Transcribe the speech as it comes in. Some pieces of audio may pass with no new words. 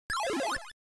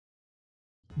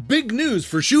Big news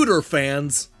for shooter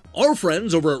fans! Our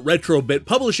friends over at Retrobit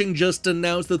Publishing just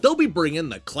announced that they'll be bringing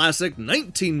the classic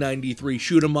 1993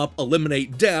 shoot 'em up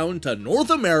Eliminate Down to North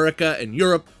America and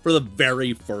Europe for the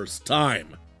very first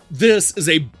time. This is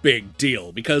a big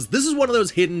deal because this is one of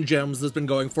those hidden gems that's been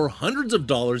going for hundreds of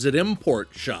dollars at import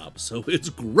shops, so it's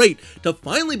great to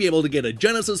finally be able to get a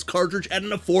Genesis cartridge at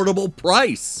an affordable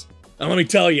price. And let me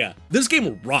tell you, this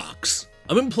game rocks.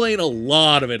 I've been playing a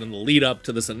lot of it in the lead up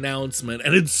to this announcement,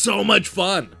 and it's so much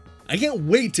fun. I can't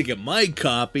wait to get my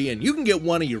copy, and you can get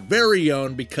one of your very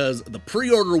own because the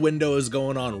pre-order window is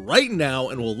going on right now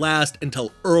and will last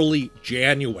until early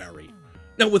January.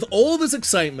 Now, with all this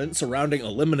excitement surrounding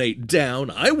Eliminate Down,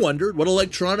 I wondered what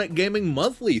Electronic Gaming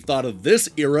Monthly thought of this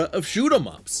era of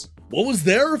shoot-em-ups. What was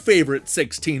their favorite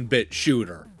 16-bit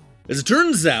shooter? As it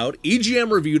turns out,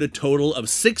 EGM reviewed a total of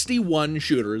 61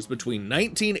 shooters between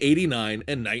 1989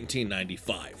 and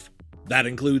 1995. That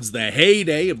includes the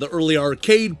heyday of the early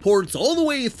arcade ports all the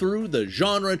way through the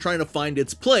genre trying to find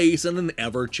its place in an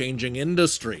ever-changing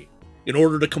industry. In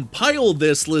order to compile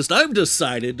this list, I've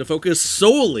decided to focus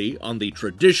solely on the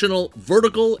traditional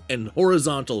vertical and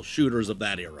horizontal shooters of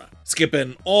that era,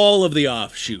 skipping all of the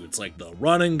offshoots like the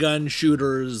run-and-gun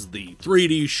shooters, the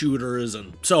 3D shooters,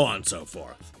 and so on and so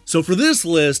forth. So for this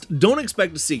list, don't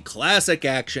expect to see classic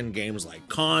action games like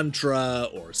Contra,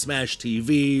 or Smash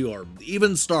TV, or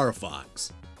even Star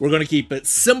Fox. We're going to keep it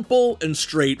simple and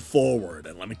straightforward,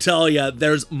 and let me tell you,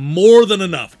 there's more than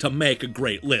enough to make a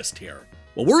great list here.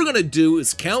 What we're going to do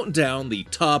is count down the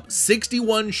top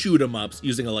 61 shoot-em-ups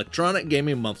using Electronic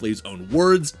Gaming Monthly's own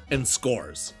words and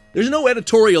scores. There's no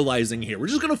editorializing here, we're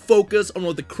just going to focus on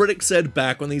what the critics said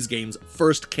back when these games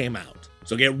first came out.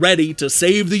 So get ready to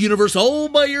save the universe all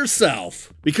by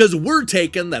yourself, because we're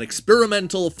taking that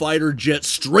experimental fighter jet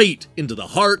straight into the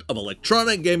heart of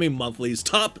Electronic Gaming Monthly's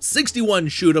top 61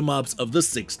 shoot-em-ups of the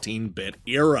 16-bit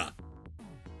era.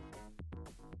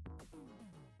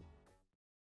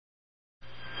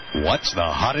 What's the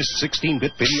hottest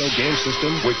 16-bit video game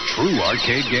system with true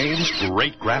arcade games,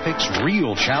 great graphics,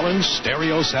 real challenge,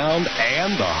 stereo sound,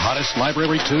 and the hottest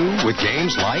library too with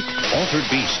games like Altered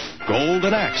Beast,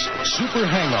 Golden Axe, Super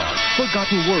Hang-On,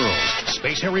 Forgotten Worlds,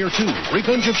 Space Harrier 2,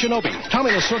 Revenge of Shinobi,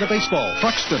 Tommy Lasorda Baseball,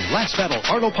 Truxton, Last Battle,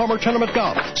 Arnold Palmer Tournament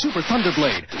Golf, Super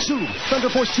Thunderblade, Zoom, Thunder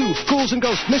Force 2, Ghouls and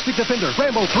Ghosts, Mystic Defender,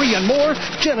 Rambo 3, and more.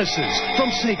 Genesis from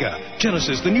Sega.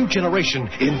 Genesis, the new generation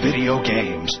in video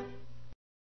games.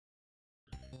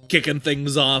 Kicking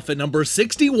things off at number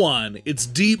 61, it's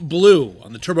Deep Blue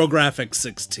on the TurboGrafx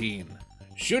 16.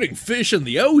 Shooting fish in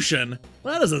the ocean?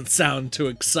 That doesn't sound too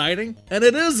exciting, and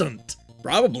it isn't.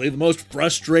 Probably the most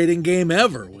frustrating game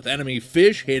ever, with enemy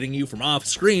fish hitting you from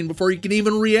off-screen before you can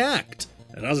even react.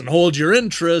 It doesn't hold your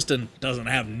interest and doesn't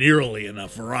have nearly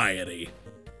enough variety.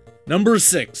 Number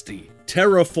 60,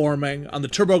 Terraforming on the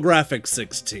TurboGrafx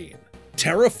 16.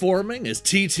 Terraforming is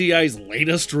TTI's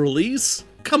latest release?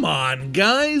 Come on,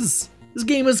 guys! This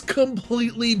game is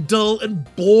completely dull and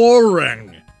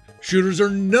boring. Shooters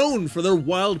are known for their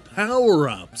wild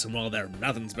power-ups, and while they're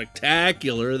nothing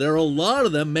spectacular, there are a lot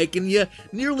of them making you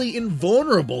nearly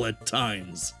invulnerable at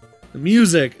times. The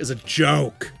music is a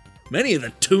joke. Many of the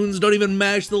tunes don't even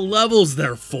match the levels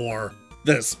they're for.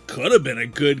 This could have been a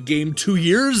good game 2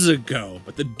 years ago,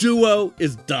 but the duo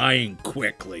is dying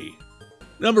quickly.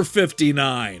 Number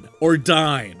 59,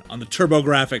 Ordyne on the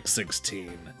TurboGrafx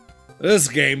 16. This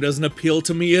game doesn't appeal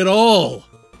to me at all.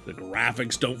 The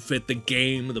graphics don't fit the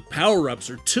game, the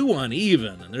power-ups are too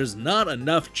uneven, and there's not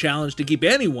enough challenge to keep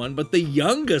anyone but the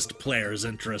youngest players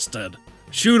interested.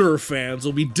 Shooter fans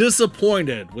will be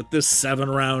disappointed with this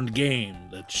 7-round game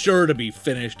that's sure to be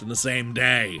finished in the same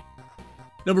day.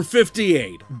 Number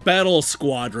 58, Battle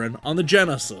Squadron on the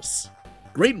Genesis.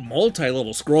 Great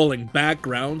multi-level scrolling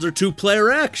backgrounds or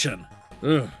two-player action.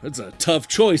 It's a tough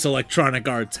choice Electronic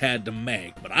Arts had to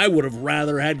make, but I would have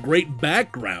rather had great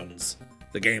backgrounds.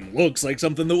 The game looks like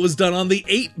something that was done on the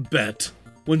 8-bit.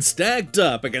 When stacked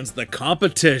up against the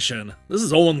competition, this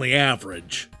is only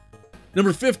average.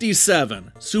 Number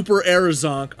 57, Super Air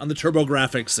Zonk on the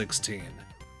TurboGrafx 16.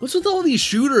 What's with all these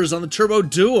shooters on the Turbo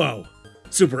Duo?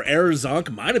 Super Air Zonk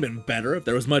might have been better if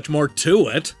there was much more to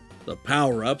it. The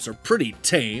power-ups are pretty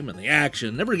tame, and the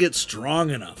action never gets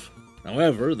strong enough.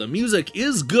 However, the music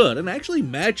is good and actually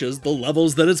matches the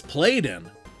levels that it's played in.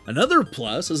 Another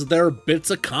plus is that there are bits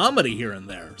of comedy here and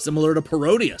there, similar to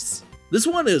Parodius. This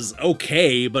one is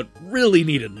okay, but really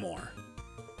needed more.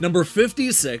 Number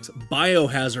 56,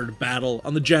 Biohazard Battle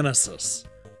on the Genesis.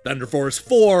 Thunder Force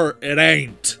 4, it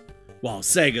ain't. While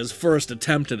Sega's first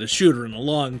attempt at a shooter in a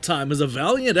long time is a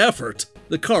valiant effort,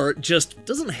 The cart just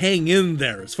doesn't hang in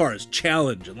there as far as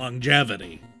challenge and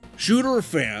longevity. Shooter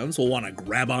fans will want to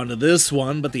grab onto this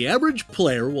one, but the average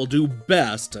player will do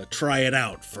best to try it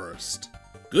out first.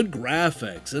 Good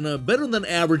graphics and a better than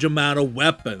average amount of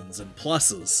weapons and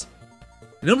pluses.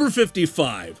 Number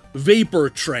 55, Vapor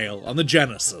Trail on the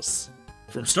Genesis.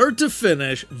 From start to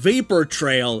finish, Vapor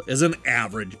Trail is an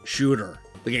average shooter.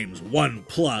 The game's 1+,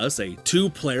 a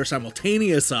 2-player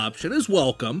simultaneous option, is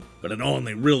welcome, but it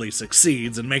only really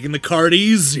succeeds in making the cart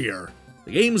easier.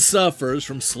 The game suffers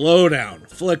from slowdown,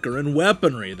 flicker, and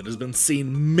weaponry that has been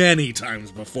seen many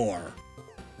times before.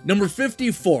 Number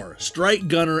 54, Strike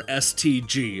Gunner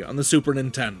STG on the Super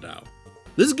Nintendo.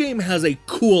 This game has a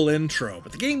cool intro,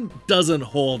 but the game doesn't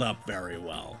hold up very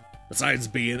well. Besides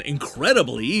being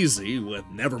incredibly easy, with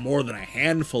never more than a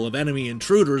handful of enemy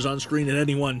intruders on screen at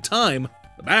any one time,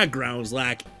 the backgrounds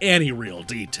lack any real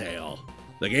detail.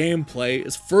 The gameplay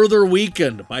is further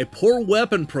weakened by poor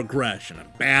weapon progression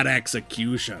and bad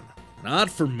execution. Not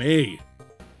for me.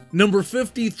 Number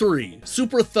 53,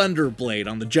 Super Thunderblade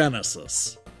on the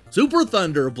Genesis. Super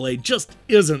Thunderblade just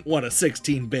isn't what a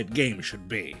 16-bit game should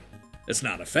be. It's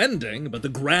not offending, but the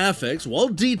graphics, while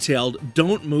detailed,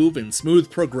 don't move in smooth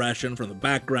progression from the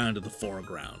background to the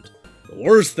foreground. The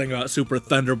worst thing about Super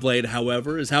Thunderblade,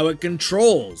 however, is how it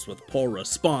controls, with poor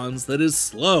response that is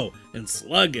slow and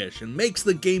sluggish and makes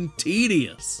the game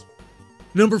tedious.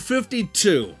 Number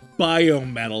 52,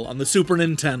 Biometal on the Super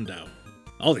Nintendo.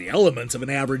 All the elements of an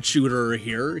average shooter are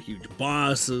here: huge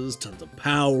bosses, tons of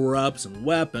power-ups and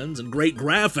weapons, and great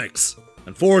graphics.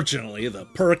 Unfortunately, the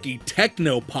perky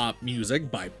techno-pop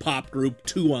music by pop group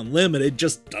 2 Unlimited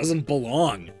just doesn't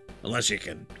belong, unless you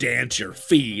can dance your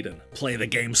feet and play the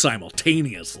game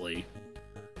simultaneously.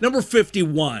 Number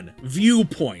 51,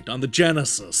 Viewpoint on the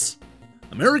Genesis.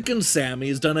 American Sammy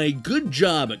has done a good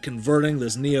job at converting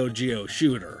this Neo Geo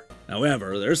shooter.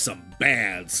 However, there's some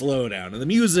bad slowdown, and the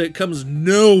music comes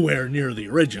nowhere near the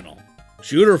original.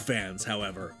 Shooter fans,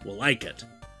 however, will like it.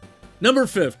 Number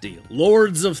 50,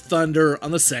 Lords of Thunder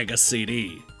on the Sega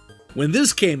CD. When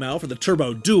this came out for the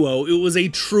Turbo Duo, it was a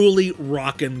truly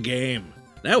rockin' game.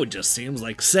 Now it just seems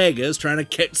like Sega is trying to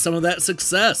catch some of that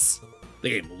success.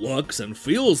 The game looks and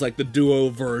feels like the Duo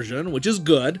version, which is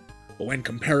good, but when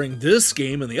comparing this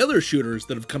game and the other shooters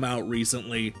that have come out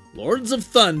recently, Lords of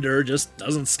Thunder just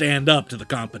doesn't stand up to the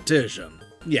competition.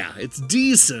 Yeah, it's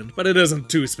decent, but it isn't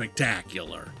too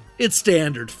spectacular. It's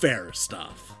standard fare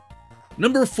stuff.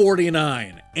 Number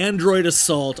 49, Android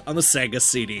Assault on the Sega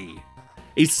CD.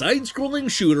 A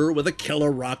side-scrolling shooter with a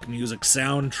killer rock music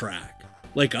soundtrack.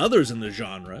 Like others in the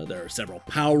genre, there are several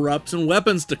power-ups and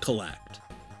weapons to collect.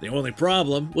 The only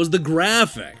problem was the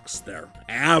graphics. They're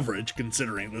average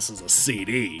considering this is a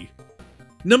CD.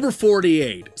 Number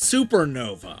 48,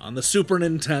 Supernova on the Super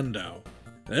Nintendo.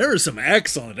 There are some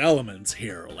excellent elements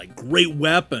here, like great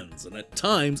weapons and at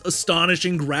times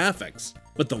astonishing graphics.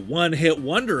 But the one-hit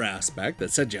wonder aspect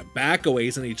that sends you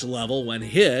back-a-ways in each level when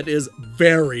hit is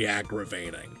very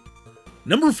aggravating.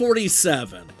 Number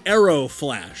 47, Arrow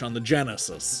Flash on the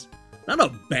Genesis. Not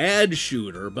a bad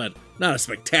shooter, but not a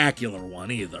spectacular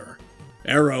one either.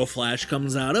 Arrow Flash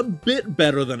comes out a bit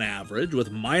better than average,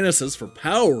 with minuses for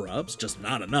power-ups, just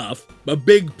not enough, but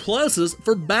big pluses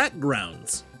for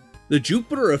backgrounds. The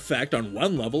Jupiter effect on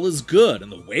one level is good,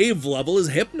 and the wave level is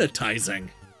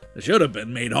hypnotizing. It should have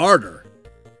been made harder.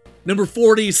 Number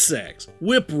 46,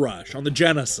 Whip Rush on the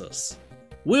Genesis.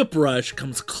 Whip Rush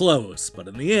comes close, but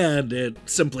in the end, it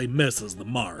simply misses the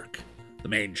mark. The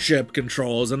main ship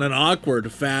controls in an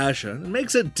awkward fashion and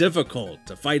makes it difficult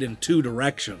to fight in two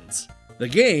directions. The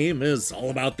game is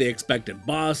all about the expected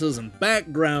bosses and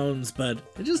backgrounds,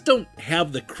 but they just don't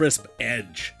have the crisp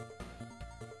edge.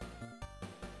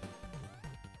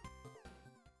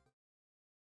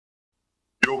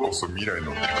 This Turbo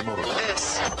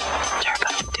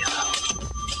Duo.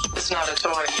 It's not a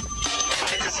toy.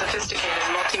 It's a sophisticated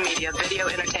multimedia video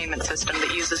entertainment system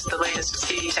that uses the latest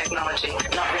CD technology,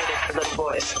 not rated for little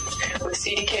boys. With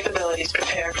CD capabilities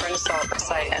prepared for assault with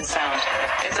sight and sound.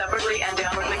 It's upwardly and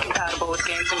downwardly compatible with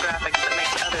games and graphics that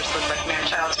make others look like mere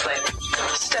child's play.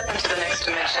 Step into the next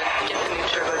dimension. Get the new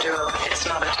Turbo Duo. It's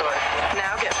not a toy.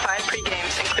 Now get 5 free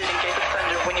games, including Gate of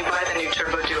Thunder, when you buy the new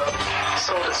Turbo Duo.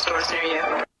 Sold at stores near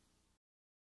you.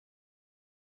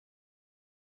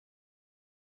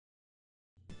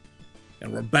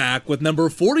 And we're back with number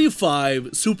 45,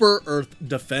 Super Earth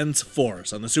Defense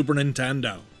Force on the Super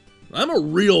Nintendo. I'm a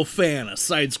real fan of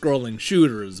side-scrolling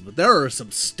shooters, but there are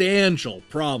substantial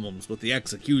problems with the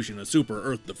execution of Super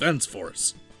Earth Defense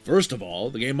Force. First of all,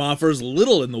 the game offers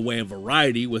little in the way of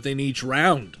variety within each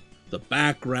round. The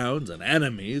backgrounds and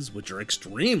enemies, which are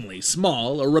extremely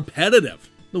small, are repetitive.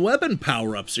 The weapon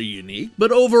power-ups are unique,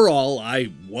 but overall,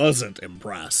 I wasn't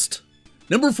impressed.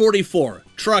 Number 44,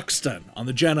 Truxton on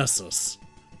the Genesis.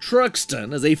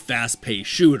 Truxton is a fast-paced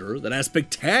shooter that has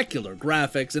spectacular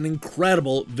graphics and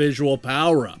incredible visual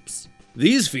power-ups.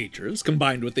 These features,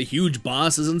 combined with the huge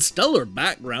bosses and stellar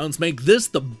backgrounds, make this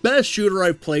the best shooter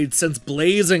I've played since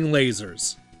Blazing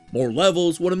Lasers. More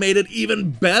levels would have made it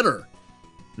even better.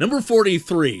 Number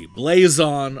 43,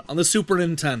 Blazon on the Super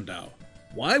Nintendo.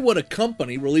 Why would a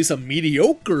company release a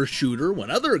mediocre shooter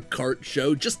when other carts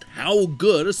show just how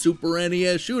good a Super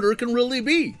NES shooter can really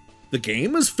be? The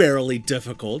game is fairly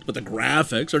difficult, but the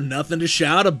graphics are nothing to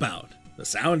shout about. The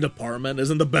sound department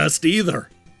isn't the best either.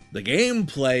 The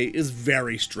gameplay is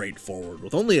very straightforward,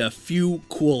 with only a few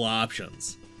cool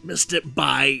options. Missed it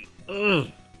by... ugh.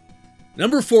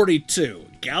 Number 42,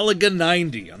 Galaga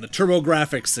 90 on the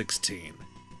TurboGrafx 16.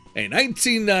 A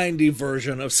 1990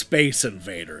 version of Space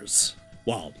Invaders.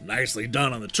 While nicely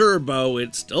done on the Turbo,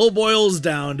 it still boils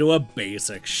down to a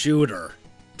basic shooter.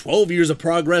 12 Years of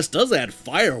Progress does add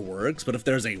fireworks, but if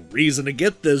there's a reason to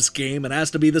get this game, it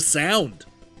has to be the sound.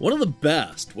 One of the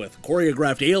best, with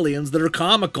choreographed aliens that are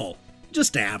comical.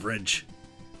 Just average.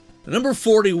 Number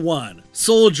 41,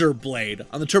 Soldier Blade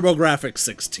on the TurboGrafx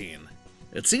 16.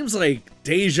 It seems like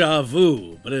deja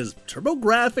vu, but is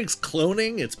TurboGrafx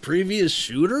cloning its previous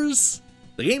shooters?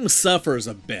 The game suffers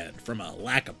a bit from a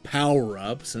lack of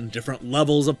power-ups and different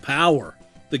levels of power.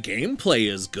 The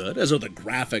gameplay is good, as are the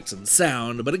graphics and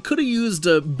sound, but it could have used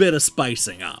a bit of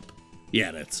spicing up.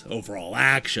 Yet its overall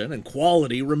action and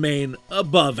quality remain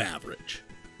above average.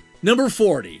 Number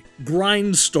 40,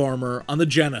 Grindstormer on the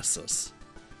Genesis.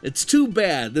 It's too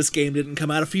bad this game didn't come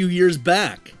out a few years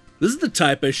back. This is the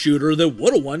type of shooter that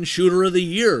would have won Shooter of the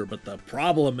Year, but the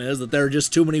problem is that there are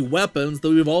just too many weapons that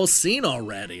we've all seen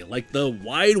already, like the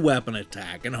wide weapon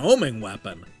attack and homing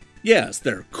weapon. Yes,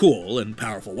 they're cool and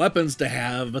powerful weapons to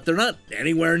have, but they're not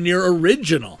anywhere near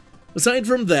original. Aside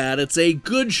from that, it's a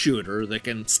good shooter that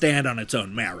can stand on its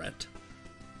own merit.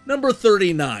 Number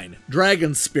 39,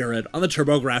 Dragon Spirit on the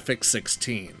TurboGrafx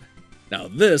 16. Now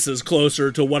this is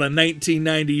closer to what a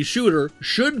 1990s shooter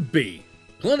should be.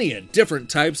 Plenty of different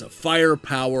types of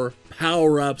firepower,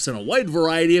 power-ups, and a wide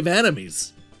variety of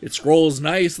enemies. It scrolls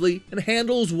nicely and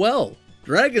handles well.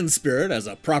 Dragon Spirit has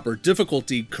a proper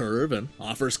difficulty curve and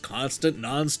offers constant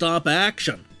non-stop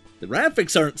action. The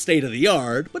graphics aren't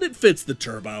state-of-the-art, but it fits the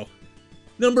Turbo.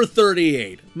 Number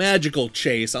 38, Magical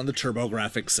Chase on the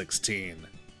TurboGrafx 16.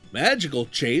 Magical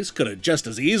Chase could have just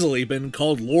as easily been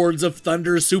called Lords of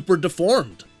Thunder Super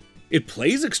Deformed. It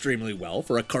plays extremely well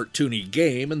for a cartoony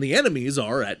game, and the enemies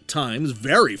are, at times,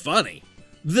 very funny.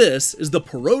 This is the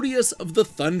Parodius of the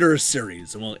Thunder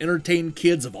series, and will entertain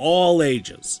kids of all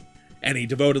ages. Any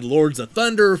devoted Lords of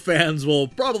Thunder fans will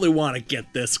probably want to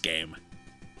get this game.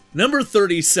 Number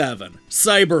 37,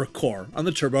 Cybercore on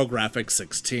the TurboGrafx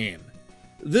 16.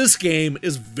 This game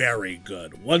is very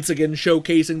good, once again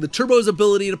showcasing the Turbo's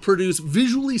ability to produce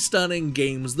visually stunning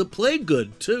games that play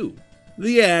good too.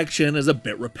 The action is a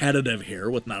bit repetitive here,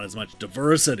 with not as much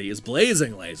diversity as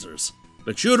Blazing Lasers,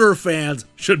 but shooter fans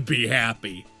should be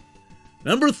happy.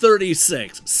 Number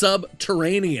 36,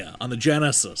 Subterranea on the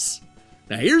Genesis.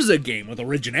 Now here's a game with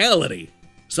originality.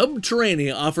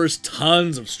 Subterranea offers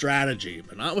tons of strategy,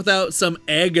 but not without some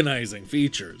agonizing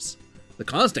features. The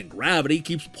constant gravity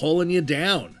keeps pulling you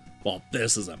down. While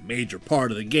this is a major part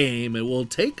of the game, it will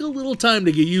take a little time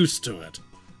to get used to it.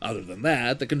 Other than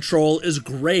that, the control is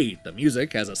great, the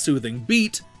music has a soothing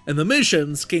beat, and the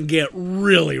missions can get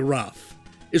really rough.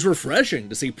 It's refreshing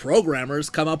to see programmers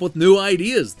come up with new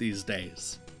ideas these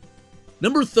days.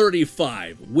 Number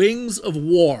 35, Wings of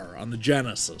War on the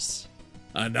Genesis.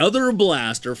 Another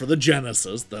blaster for the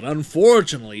Genesis that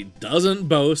unfortunately doesn't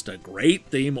boast a great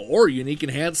theme or unique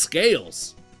enhanced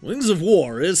scales. Wings of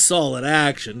War is solid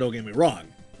action, don't get me wrong.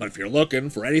 But if you're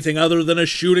looking for anything other than a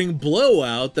shooting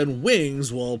blowout, then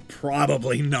Wings will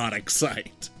probably not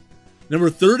excite.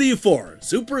 Number 34,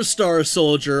 Superstar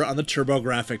Soldier on the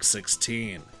TurboGrafx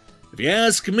 16. If you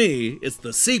ask me, it's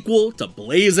the sequel to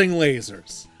Blazing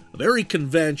Lasers. A very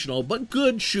conventional but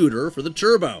good shooter for the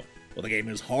Turbo. While the game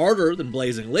is harder than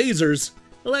Blazing Lasers,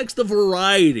 it lacks the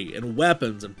variety and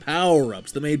weapons and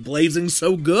power-ups that made Blazing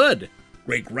so good.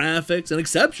 Great graphics and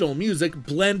exceptional music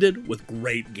blended with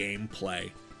great gameplay.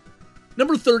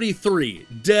 Number 33,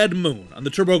 Dead Moon on the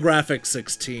TurboGrafx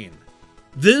 16.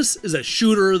 This is a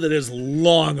shooter that is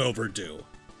long overdue.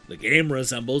 The game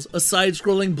resembles a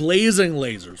side-scrolling Blazing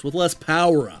Lasers with less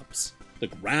power-ups. The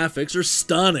graphics are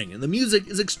stunning and the music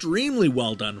is extremely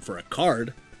well done for a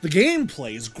card. The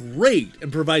gameplay is great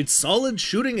and provides solid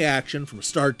shooting action from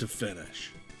start to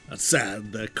finish. That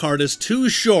said, the card is too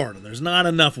short and there's not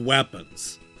enough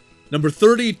weapons. Number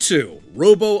 32,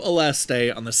 Robo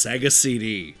Aleste on the Sega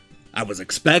CD. I was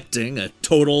expecting a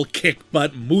total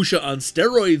kick-butt Musha on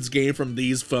steroids game from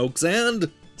these folks,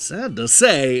 and, sad to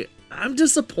say, I'm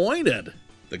disappointed.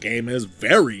 The game is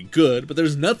very good, but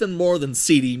there's nothing more than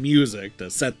CD music to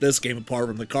set this game apart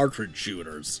from the cartridge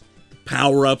shooters. The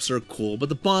power-ups are cool, but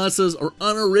the bosses are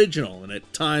unoriginal, and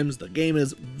at times the game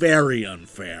is very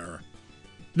unfair.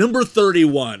 Number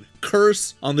 31,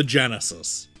 Curse on the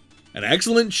Genesis. An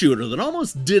excellent shooter that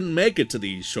almost didn't make it to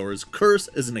these shores, Curse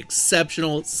is an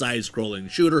exceptional side-scrolling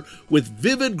shooter with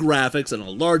vivid graphics and a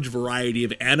large variety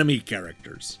of enemy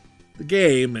characters. The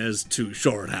game is too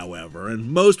short, however,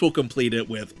 and most will complete it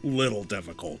with little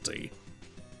difficulty.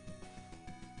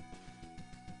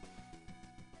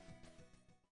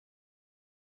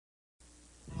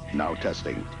 Now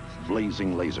testing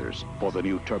blazing lasers for the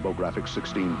new TurboGrafx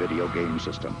 16 video game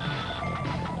system.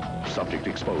 Subject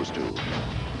exposed to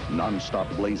non-stop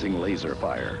blazing laser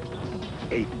fire,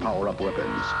 8 power-up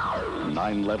weapons,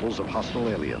 9 levels of hostile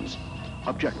aliens.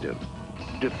 Objective: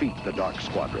 defeat the Dark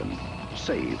Squadron,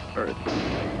 save Earth.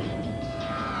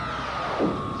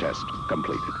 Test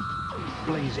completed.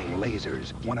 Blazing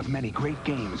Lasers, one of many great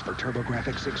games for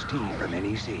TurboGrafx 16 from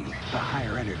NEC, the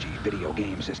higher energy video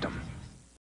game system.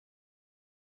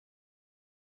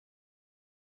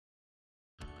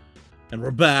 And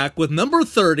we're back with number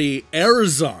 30, Air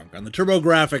Zonk on the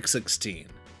TurboGrafx 16.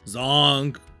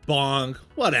 Zonk, bonk,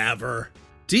 whatever.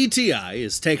 TTI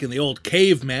has taken the old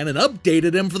caveman and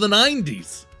updated him for the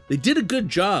 90s. They did a good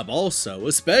job also,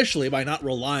 especially by not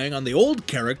relying on the old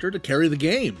character to carry the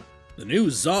game. The new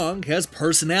Zonk has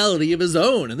personality of his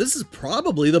own, and this is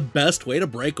probably the best way to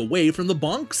break away from the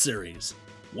Bonk series.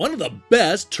 One of the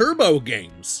best Turbo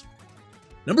games.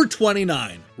 Number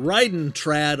 29, Raiden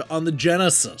Trad on the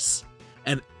Genesis.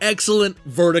 An excellent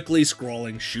vertically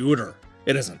scrolling shooter.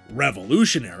 It isn't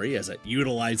revolutionary as it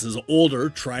utilizes older,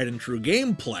 tried and true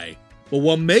gameplay, but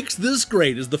what makes this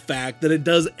great is the fact that it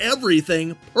does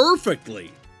everything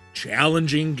perfectly.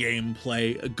 Challenging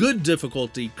gameplay, a good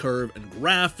difficulty curve, and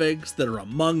graphics that are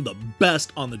among the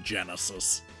best on the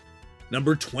Genesis.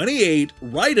 Number 28,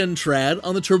 Raiden Trad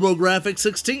on the TurboGrafx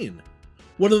 16.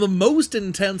 One of the most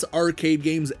intense arcade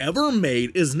games ever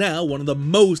made is now one of the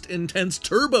most intense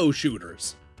turbo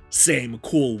shooters. Same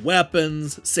cool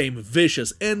weapons, same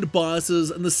vicious end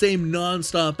bosses, and the same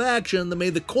non-stop action that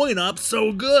made the coin-op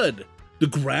so good. The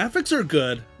graphics are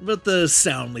good, but the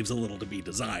sound leaves a little to be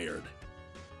desired.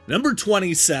 Number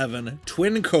 27,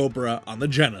 Twin Cobra on the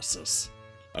Genesis.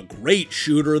 A great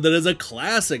shooter that is a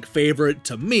classic favorite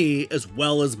to me as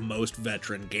well as most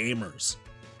veteran gamers.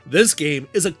 This game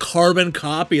is a carbon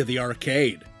copy of the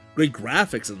arcade. Great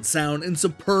graphics and sound and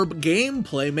superb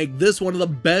gameplay make this one of the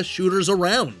best shooters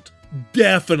around.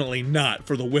 Definitely not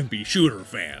for the wimpy shooter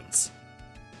fans.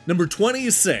 Number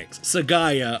 26,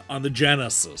 Sagaya on the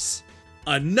Genesis.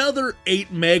 Another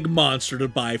 8 meg monster to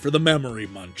buy for the memory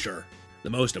muncher. The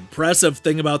most impressive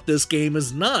thing about this game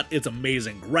is not its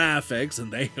amazing graphics,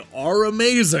 and they are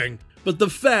amazing, but the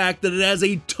fact that it has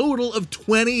a total of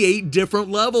 28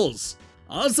 different levels.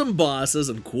 Awesome bosses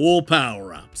and cool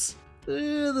power-ups.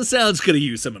 The sounds could have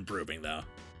used some improving though.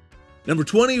 Number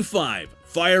 25,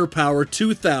 Firepower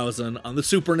 2000 on the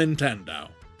Super Nintendo.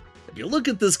 If you look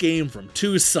at this game from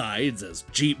two sides as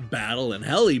Jeep Battle and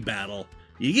Heli Battle,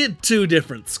 you get two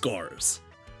different scores.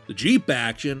 The Jeep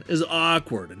action is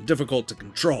awkward and difficult to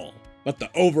control, but the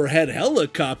overhead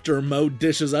helicopter mode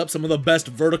dishes up some of the best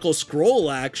vertical scroll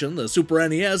action the Super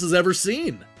NES has ever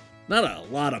seen. Not a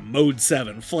lot of Mode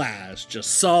 7 flash,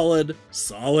 just solid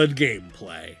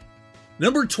gameplay.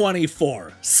 Number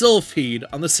 24, Sylpheed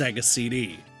on the Sega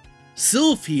CD.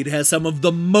 Sylpheed has some of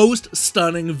the most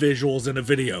stunning visuals in a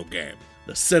video game.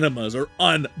 The cinemas are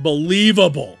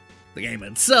unbelievable. The game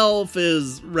itself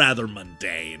is rather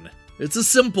mundane. It's a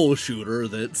simple shooter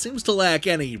that seems to lack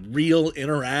any real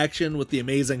interaction with the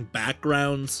amazing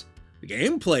backgrounds. The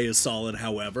gameplay is solid,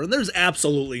 however, and there's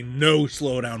absolutely no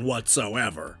slowdown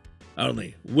whatsoever. I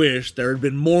only wish there had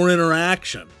been more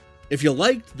interaction. If you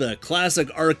liked the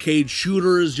classic arcade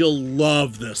shooters, you'll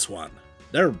love this one.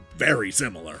 They're very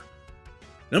similar.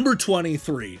 Number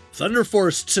 23, Thunder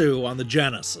Force 2 on the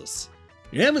Genesis.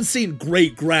 You haven't seen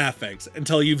great graphics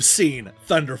until you've seen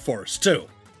Thunder Force 2.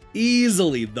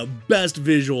 Easily the best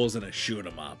visuals in a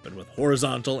shoot-'em-up, and with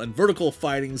horizontal and vertical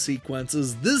fighting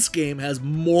sequences, this game has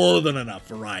more than enough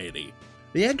variety.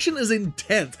 The action is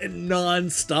intense and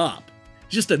non-stop.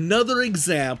 Just another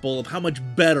example of how much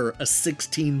better a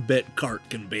 16-bit cart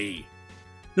can be.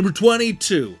 Number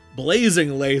 22, blazing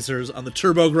lasers on the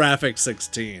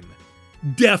TurboGrafx-16.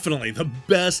 Definitely the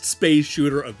best space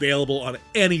shooter available on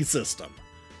any system.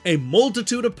 A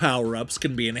multitude of power-ups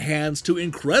can be enhanced to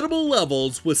incredible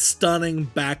levels with stunning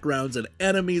backgrounds and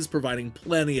enemies providing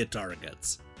plenty of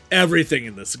targets. Everything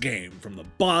in this game, from the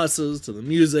bosses to the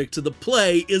music to the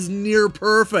play, is near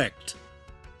perfect.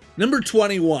 Number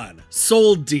 21,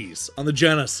 Sol-Deace on the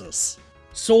Genesis.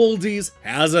 Sol-Deace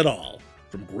has it all,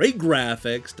 from great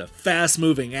graphics to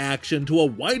fast-moving action to a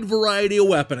wide variety of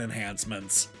weapon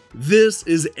enhancements. This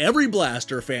is every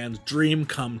Blaster fan's dream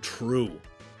come true.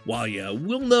 While you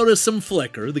will notice some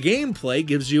flicker, the gameplay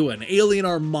gives you an alien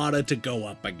armada to go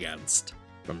up against.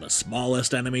 From the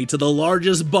smallest enemy to the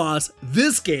largest boss,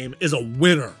 this game is a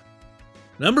winner.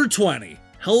 Number 20,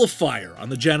 Hellfire on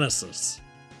the Genesis.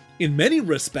 In many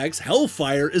respects,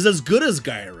 Hellfire is as good as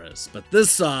Gyruss, but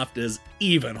this soft is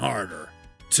even harder.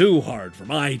 Too hard for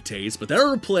my taste, but there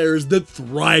are players that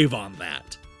thrive on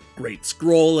that. Great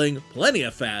scrolling, plenty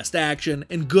of fast action,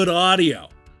 and good audio.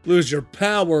 Lose your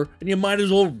power, and you might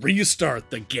as well restart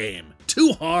the game.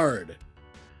 Too hard.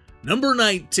 Number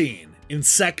 19,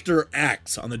 Insector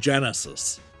X on the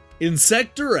Genesis.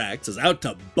 Insector X is out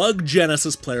to bug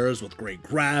Genesis players with great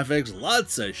graphics,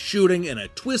 lots of shooting, and a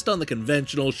twist on the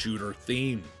conventional shooter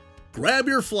theme. Grab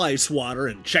your fly swatter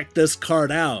and check this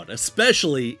card out,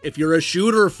 especially if you're a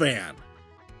shooter fan.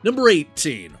 Number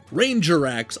 18, Ranger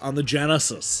X on the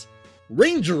Genesis.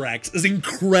 Ranger X is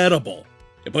incredible.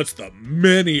 It puts the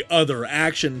many other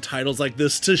action titles like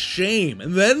this to shame,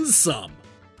 and then some.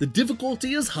 The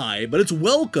difficulty is high, but it's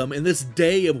welcome in this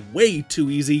day of way too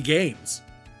easy games.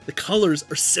 The colors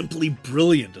are simply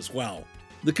brilliant as well.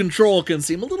 The control can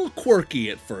seem a little quirky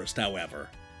at first, however.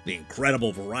 The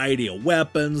incredible variety of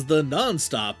weapons, the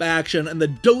non-stop action, and the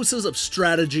doses of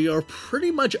strategy are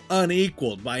pretty much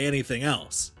unequaled by anything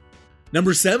else.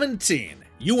 Number 17,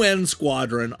 UN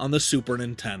Squadron on the Super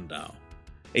Nintendo.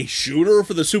 A shooter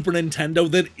for the Super Nintendo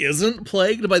that isn't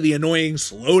plagued by the annoying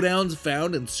slowdowns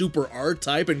found in Super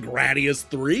R-Type and Gradius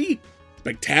 3?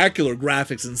 Spectacular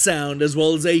graphics and sound, as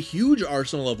well as a huge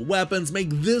arsenal of weapons, make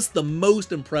this the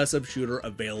most impressive shooter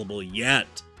available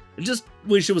yet. I just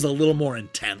wish it was a little more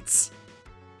intense.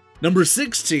 Number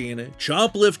 16,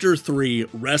 Choplifter 3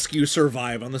 Rescue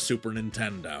Survive on the Super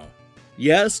Nintendo.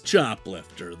 Yes,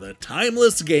 Choplifter, the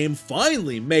timeless game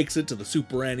finally makes it to the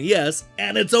Super NES,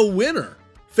 and it's a winner!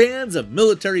 Fans of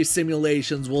military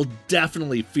simulations will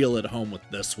definitely feel at home with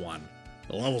this one.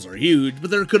 The levels are huge, but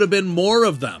there could have been more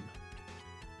of them.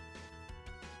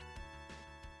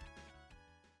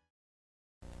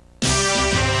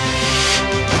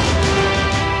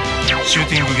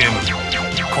 Shooting game,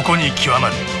 ここに極ま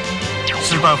る。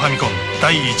スーパーファミコン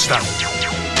第1弾。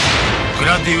グ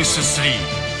ラディウス3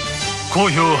好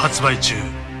評発売中。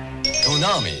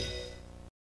Konami.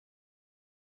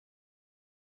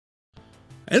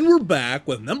 And we're back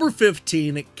with number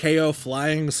 15, KO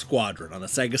Flying Squadron on the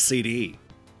Sega CD.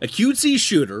 A cutesy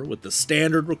shooter with the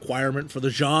standard requirement for the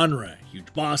genre,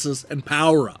 huge bosses and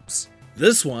power-ups.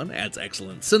 This one adds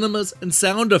excellent cinemas and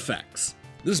sound effects.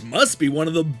 This must be one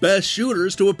of the best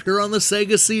shooters to appear on the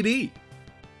Sega CD.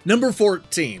 Number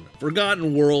 14,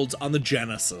 Forgotten Worlds on the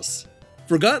Genesis.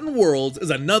 Forgotten Worlds is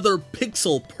another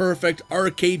pixel-perfect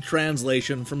arcade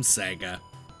translation from Sega.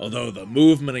 Although the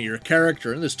movement of your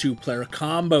character in this two-player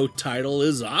combo title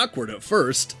is awkward at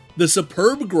first, the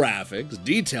superb graphics,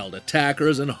 detailed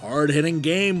attackers, and hard-hitting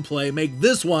gameplay make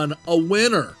this one a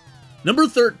winner. Number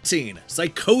 13,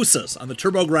 Psychosis on the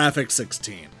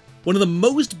TurboGrafx-16. One of the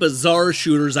most bizarre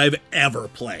shooters I've ever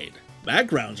played.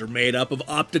 Backgrounds are made up of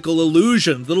optical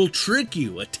illusions that'll trick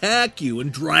you, attack you,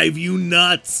 and drive you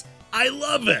nuts. I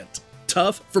love it!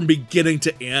 Tough from beginning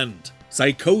to end.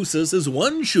 Psychosis is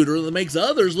one shooter that makes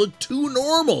others look too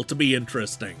normal to be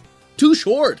interesting. Too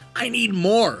short, I need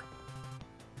more.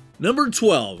 Number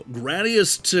 12,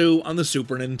 Gradius 2 on the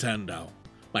Super Nintendo.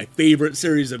 My favorite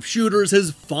series of shooters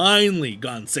has finally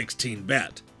gone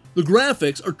 16-bit. The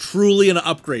graphics are truly an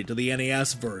upgrade to the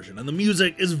NES version, and the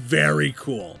music is very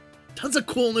cool. Tons of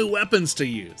cool new weapons to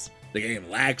use. The game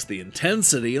lacks the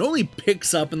intensity and only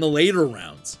picks up in the later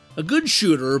rounds. A good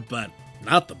shooter, but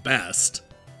not the best.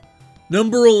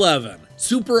 Number 11,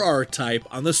 Super R-Type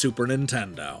on the Super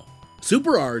Nintendo.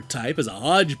 Super R-Type is a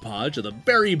hodgepodge of the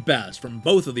very best from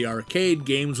both of the arcade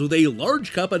games with a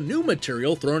large cup of new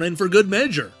material thrown in for good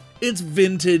measure. It's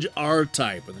vintage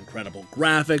R-Type with incredible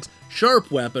graphics,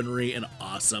 sharp weaponry, and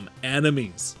awesome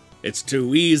enemies. It's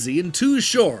too easy and too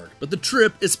short, but the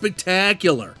trip is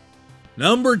spectacular.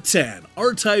 Number 10,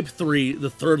 R-Type 3 The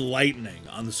Third Lightning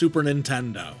on the Super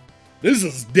Nintendo. This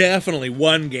is definitely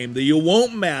one game that you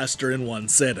won't master in one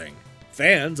sitting.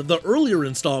 Fans of the earlier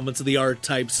installments of the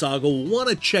R-Type saga will want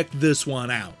to check this one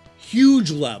out.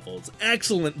 Huge levels,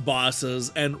 excellent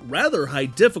bosses, and rather high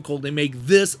difficulty make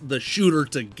this the shooter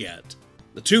to get.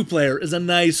 The 2-player is a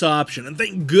nice option, and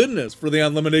thank goodness for the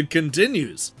unlimited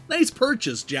continues. Nice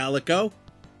purchase, Jalico.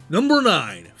 Number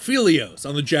 9, Philios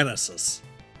on the Genesis.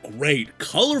 Great,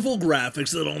 colorful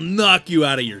graphics that'll knock you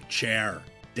out of your chair.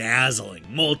 Dazzling,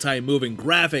 multi-moving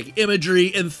graphic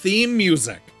imagery and theme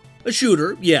music. A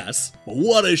shooter, yes, but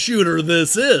what a shooter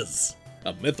this is!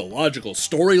 A mythological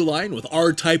storyline with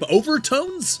R-Type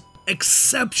overtones?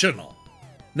 Exceptional!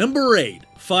 Number 8,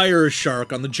 Fire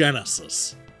Shark on the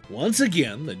Genesis. Once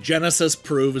again, the Genesis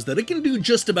proves that it can do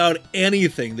just about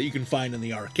anything that you can find in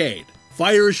the arcade.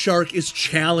 Fire Shark is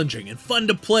challenging and fun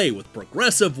to play with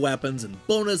progressive weapons and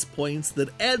bonus points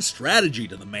that add strategy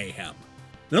to the mayhem.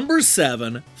 Number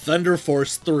 7, Thunder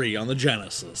Force 3 on the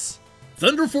Genesis.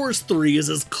 Thunder Force 3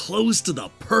 is as close to the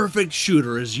perfect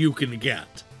shooter as you can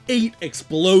get. 8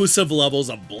 explosive levels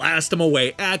of blast 'em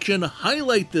away action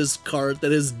highlight this card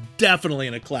that is definitely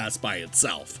in a class by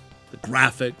itself. The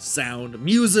graphics, sound,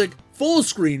 music, full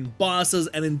screen bosses,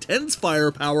 and intense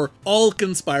firepower all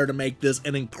conspire to make this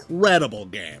an incredible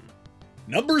game.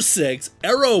 Number 6,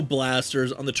 Aero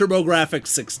Blasters on the TurboGrafx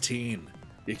 16.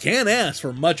 You can't ask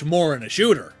for much more in a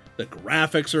shooter. The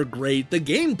graphics are great, the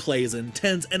gameplay is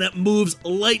intense, and it moves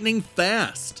lightning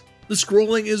fast. The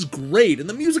scrolling is great, and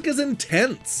the music is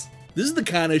intense. This is the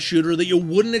kind of shooter that you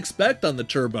wouldn't expect on the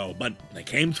Turbo, but they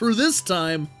came through this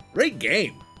time. Great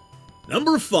game.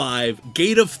 Number 5,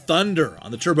 Gate of Thunder on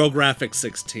the TurboGrafx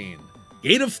 16.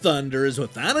 Gate of Thunder is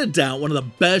without a doubt one of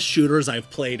the best shooters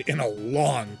I've played in a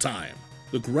long time.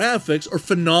 The graphics are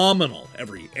phenomenal,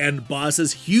 every end boss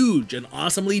is huge and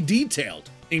awesomely detailed.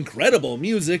 Incredible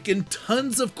music and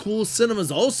tons of cool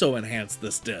cinemas also enhance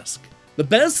this disc. The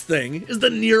best thing is the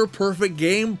near-perfect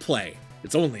gameplay.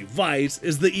 Its only vice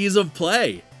is the ease of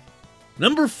play.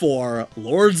 Number 4,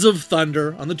 Lords of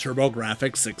Thunder on the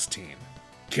TurboGrafx 16.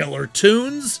 Killer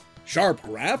tunes, sharp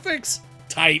graphics,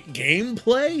 tight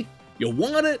gameplay? You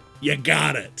want it, you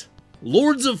got it.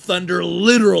 Lords of Thunder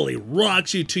literally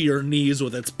rocks you to your knees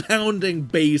with its pounding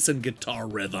bass and guitar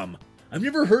rhythm. I've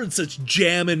never heard such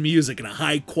jamming music in a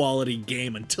high-quality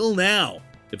game until now.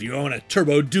 If you own a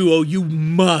Turbo Duo, you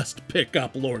must pick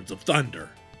up Lords of Thunder.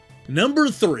 Number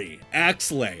 3,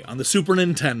 Axlay on the Super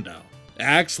Nintendo.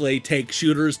 Axlay takes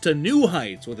shooters to new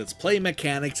heights with its play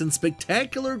mechanics and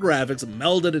spectacular graphics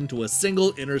melded into a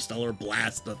single interstellar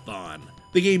blast-a-thon.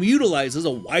 The game utilizes a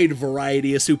wide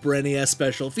variety of Super NES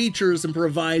special features and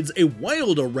provides a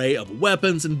wild array of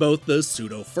weapons in both the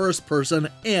pseudo-first-person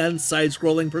and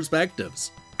side-scrolling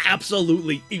perspectives.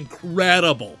 Absolutely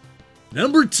incredible!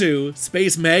 Number 2,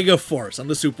 Space Megaforce on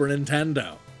the Super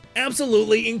Nintendo.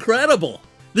 Absolutely incredible!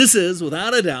 This is,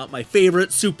 without a doubt, my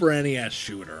favorite Super NES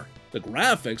shooter. The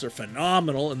graphics are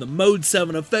phenomenal and the Mode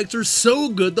 7 effects are so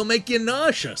good they'll make you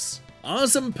nauseous.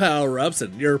 Awesome power-ups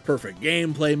and near-perfect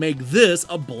gameplay make this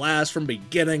a blast from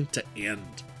beginning to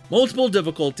end. Multiple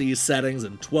difficulty settings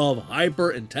and 12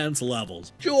 hyper-intense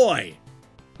levels. Joy!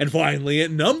 And finally, at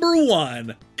number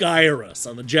 1, Gyruss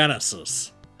on the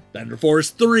Genesis. Thunder Force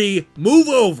 3, move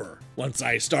over! Once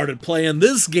I started playing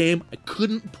this game, I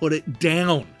couldn't put it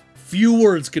down. Few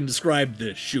words can describe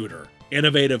this shooter.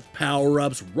 Innovative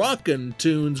power-ups, rockin'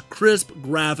 tunes, crisp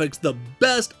graphics, the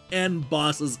best end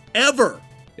bosses ever!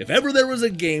 If ever there was a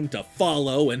game to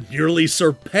follow and nearly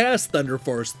surpass Thunder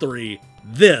Force 3,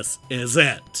 this is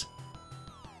it.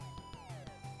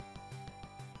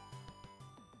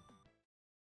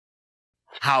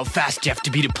 How fast do you have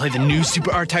to be to play the new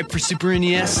Super R-Type for Super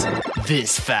NES?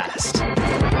 This fast.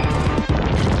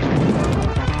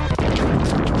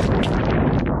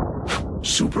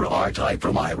 Super R-Type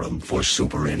from Irem for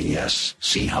Super NES.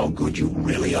 See how good you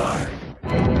really are.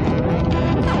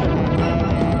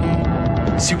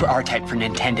 Super R-Type for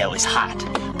Nintendo is hot,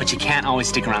 but you can't always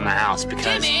stick around the house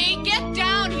because... Jimmy, get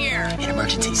down here! In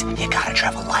emergencies, you gotta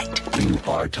travel light. New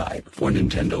R-Type for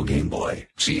Nintendo Game Boy.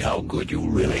 See how good you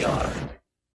really are.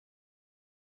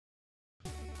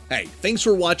 Hey, thanks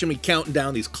for watching me counting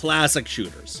down these classic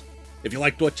shooters. If you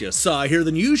liked what you saw here,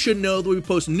 then you should know that we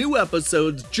post new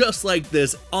episodes just like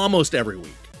this almost every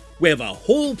week. We have a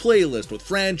whole playlist with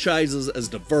franchises as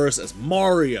diverse as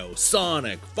Mario,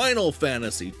 Sonic, Final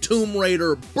Fantasy, Tomb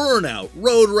Raider, Burnout,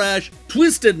 Road Rash,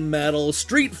 Twisted Metal,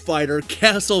 Street Fighter,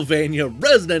 Castlevania,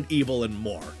 Resident Evil, and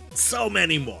more. So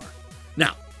many more.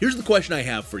 Now, here's the question I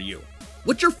have for you.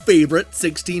 What's your favorite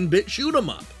 16-bit shoot 'em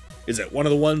up? Is it one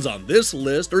of the ones on this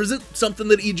list, or is it something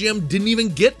that EGM didn't even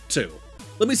get to?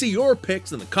 Let me see your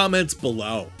picks in the comments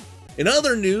below. In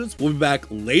other news, we'll be back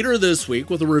later this week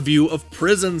with a review of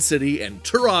Prison City and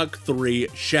Turok 3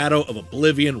 Shadow of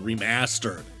Oblivion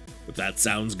Remastered. If that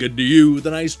sounds good to you,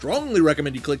 then I strongly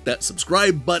recommend you click that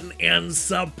subscribe button and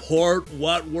support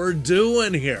what we're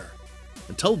doing here.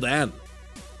 Until then,